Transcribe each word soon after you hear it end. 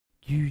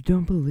You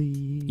don't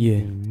believe Yeah.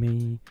 in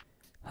me.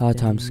 Hard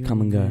times come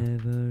and go,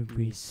 Never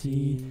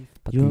receive.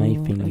 but the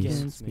main thing is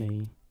Against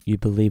me, you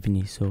believe in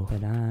yourself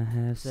but I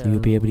have so you'll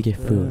be able to get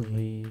through it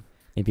self-belief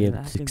and be able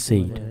that to I can do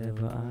succeed.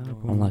 whatever I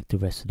want. Unlike the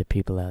rest of the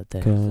people out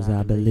there, 'Cause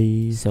I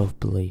believe.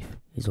 self-belief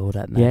is all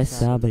that matters.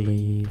 Yes, I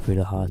believe. Through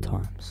the hard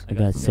times, I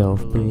got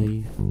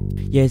self-belief.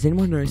 Yeah, does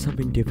anyone know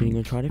something different?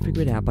 You're trying to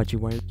figure it out, but you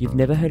won't. You've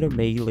never heard of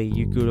me, Lee.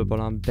 You good, but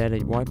I'm better.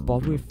 Why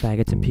bother with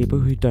faggots and people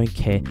who don't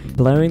care?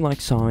 Blaring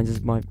like signs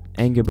is my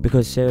anger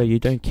because Sarah, you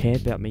don't care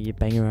about me. You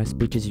banger ass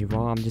bitches. You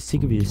are. I'm just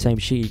sick of you. The same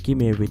shit you give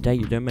me every day.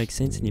 You don't make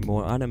sense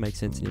anymore. I don't make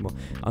sense anymore.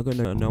 I got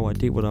no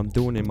idea what I'm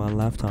doing in my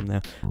lifetime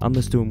now. I'm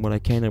just doing what I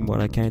can and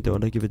what I can't do. I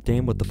don't give a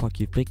damn what the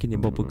fuck you think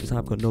anymore because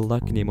I've got no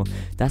luck anymore.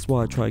 That's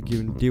why I try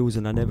giving deals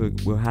and I never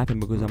will happen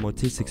because I'm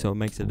autistic, so it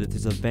makes it a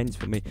disadvantage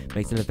for me,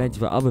 makes it an advantage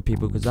for other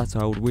people because that's the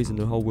whole reason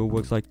the whole world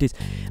works like this.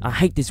 I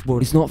hate this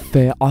world. It's not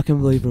fair. I can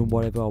believe in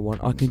whatever I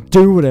want. I can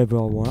do whatever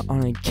I want. I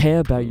don't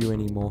care about you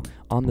anymore.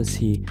 I'm just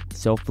here,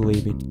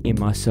 self-believing in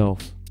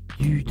myself.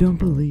 You don't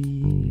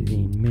believe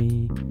in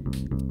me,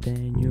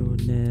 then you'll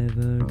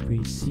never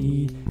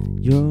receive.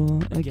 You're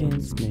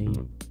against me,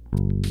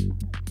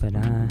 but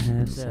I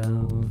have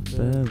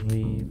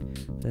self-belief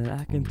that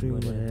I can do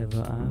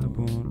whatever I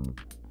want.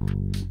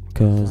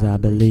 'Cause I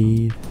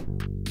believe.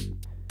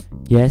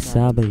 Yes,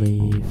 I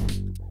believe.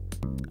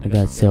 I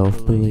got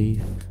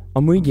self-belief.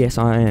 I'm weird, yes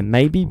I am.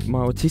 Maybe my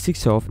autistic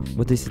self,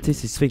 what the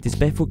statistics speak, this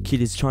barefoot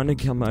kid is trying to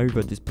come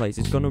over this place.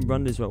 It's gonna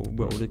run this world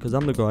because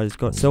I'm the guy that's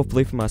got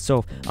self-belief in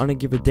myself. I don't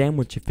give a damn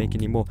what you think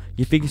anymore.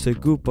 You think you're so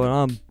good, but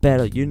I'm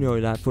better. You know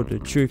that for the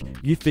truth.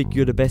 You think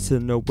you're the best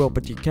in the world,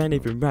 but you can't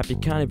even rap, you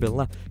can't even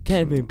laugh,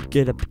 can't even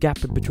get a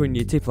gap in between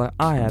your teeth like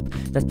I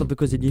have. That's not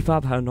because your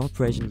father had an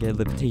operation to get a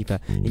liver teeth out.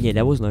 And yeah,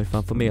 that was no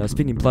fun for me. I was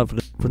spitting blood for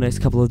the next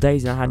couple of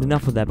days and I had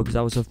enough of that because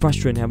I was so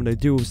frustrated having to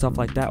deal with stuff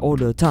like that all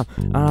the time.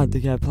 I had to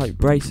get like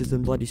braces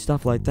and bloody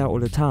stuff like that all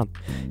the time.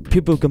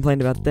 People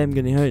complain about them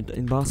getting hurt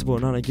in basketball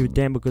and I don't give a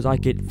damn because I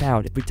get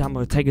fouled. Every time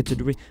I take it to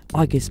the ring,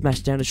 I get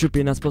smashed down. It should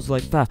be not supposed to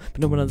like foul,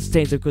 but no one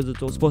understands it because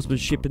it's all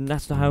sportsmanship and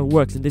that's not how it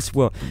works in this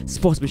world.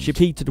 Sportsmanship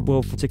key to the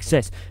world for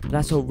success, but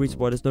that's the whole reason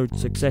why there's no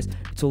success.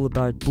 It's all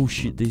about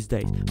bullshit these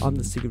days. I'm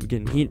just sick of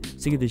getting hit,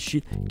 sick of this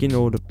shit, getting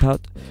all the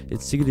pout.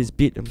 It's sick of this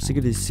bit, I'm sick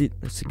of this shit,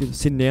 I'm sick of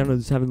sitting down and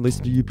just having to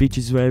listen to you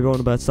bitches rave on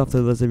about stuff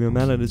that doesn't even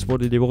matter. It's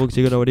what it is, because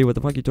you got no idea what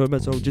the fuck you're talking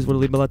about, so I just want to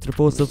leave my life to the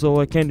fullest. That's all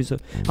I can do. So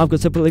I've got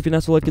self-belief and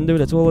that's all I can do.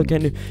 That's all I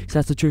can do. Because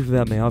that's the truth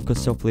about me. I've got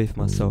self-belief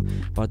in myself.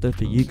 But I don't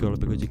think you got it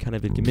because you can't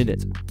even commit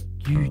it.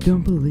 You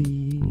don't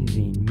believe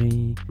in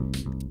me,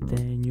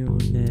 then you'll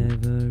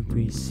never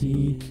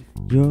receive.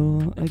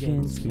 You're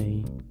against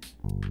me,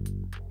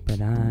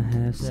 but I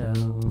have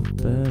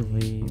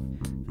self-belief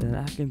that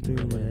I can do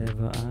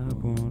whatever I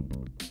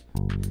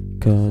want.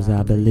 'Cause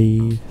I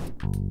believe.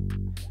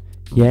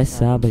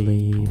 Yes, I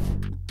believe.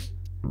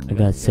 I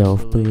got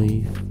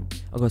self-belief.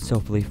 I got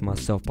self-belief in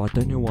myself, but I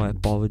don't know why I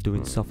bother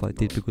doing stuff like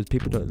this because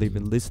people don't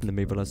even listen to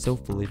me, but I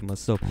self-believe in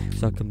myself,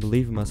 so I can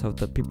believe in myself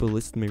that people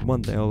listen to me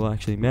one day I'll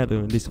actually matter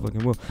in this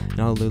fucking world,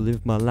 and I'll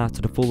live my life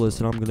to the fullest,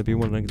 and I'm gonna be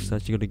one of them that's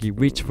actually gonna get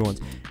rich for once,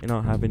 and I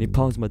don't have any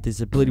problems. My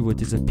disability will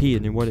disappear,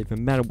 and it won't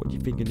even matter what you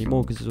think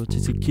anymore because there's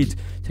autistic kids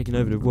taking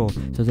over the world,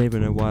 so I don't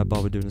even know why I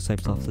bother doing the same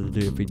stuff that I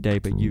do every day,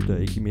 but you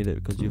don't admit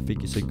it because you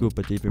think you're so good,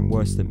 but you're even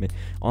worse than me.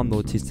 I'm the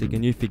autistic,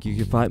 and you think you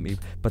can fight me,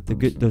 but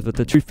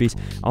the truth is,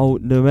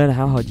 no matter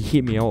how hard you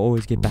hit me, I'll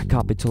always get back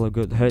up until I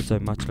got hurt so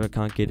much that I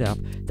can't get up.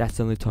 That's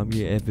the only time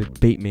you ever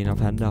beat me, and I've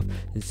had enough.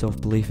 It's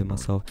self-belief in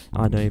myself.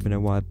 I don't even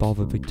know why I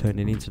bother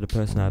turning into the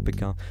person I've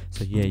become.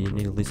 So yeah, you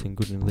need to listen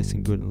good and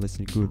listen good and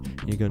listen good.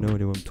 And you're gonna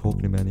know what I'm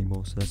talking about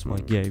anymore. So that's why I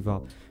gave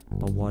up.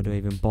 But why do I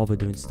even bother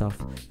doing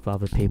stuff for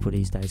other people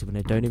these days when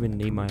they don't even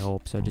need my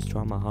help? So I just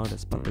try my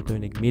hardest, but they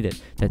don't admit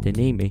it that they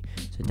need me.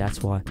 So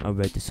that's why I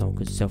wrote the song,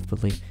 because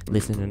self-belief.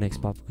 Listen to the next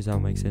part because that'll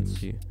make sense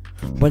to you.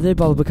 Why did they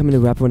bother becoming a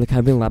rapper when I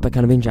can't be a rapper,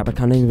 can't even rap, I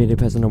can't even be the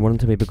person I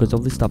want to be? Because all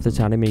this stuff that's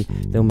telling me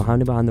they're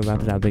behind the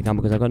rapper that I've become,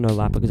 because I got no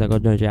rapper, because I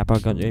got no japper, I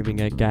got even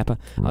a gapper.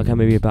 I can't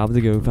be bothered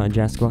to go find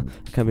Jasper,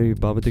 I can't be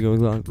bothered to go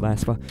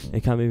Lasper, I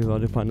can't be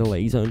bothered to find a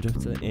laser and just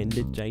to end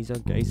it,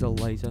 Jaser, Gazer,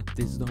 laser.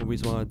 This is the whole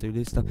reason why I do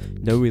this stuff.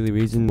 No really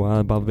reason why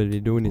I bother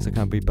doing this. I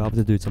can't be bothered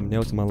to do something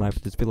else in my life.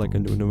 I just feel like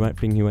I'm doing the right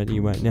thing here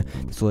right now.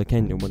 That's all I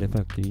can do. What the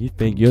fuck do you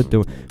think you're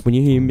doing? When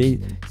you hear me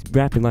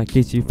rapping like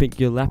this, you think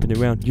you're lapping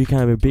around. You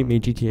can't even beat me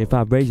in GTA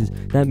 5 races.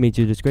 That means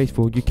you're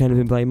disgraceful. You can't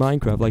even play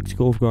Minecraft like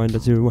Score Grinder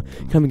 01.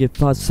 Can't even get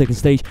past the second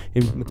stage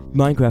in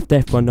Minecraft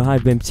Death Run the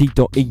Hive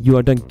MC.eu.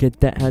 I don't get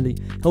that. How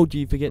do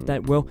you forget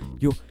that? Well,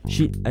 you're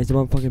shit as a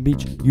motherfucking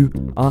bitch.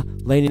 You are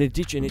laying in a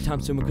ditch anytime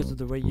soon because of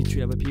the way you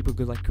treat other people.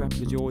 Because like crap,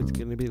 because you're always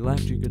gonna be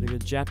laughed, you're gonna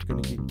get japped, you're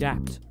gonna get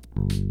gapped.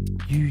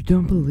 You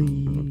don't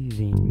believe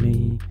in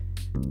me,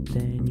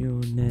 then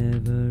you'll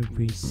never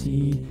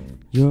receive.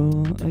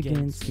 You're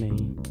against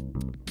me,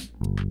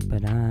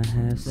 but I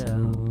have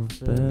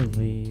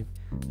self-belief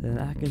that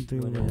I can do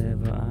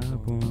whatever I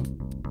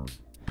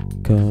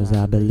want. 'Cause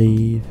I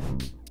believe.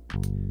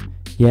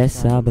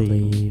 Yes, I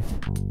believe.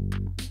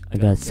 I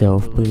got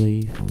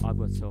self-belief. I've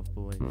got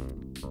self-belief.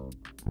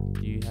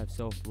 you have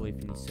self-belief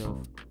in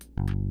yourself.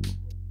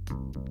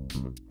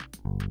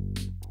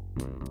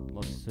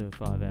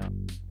 LachStur05 out.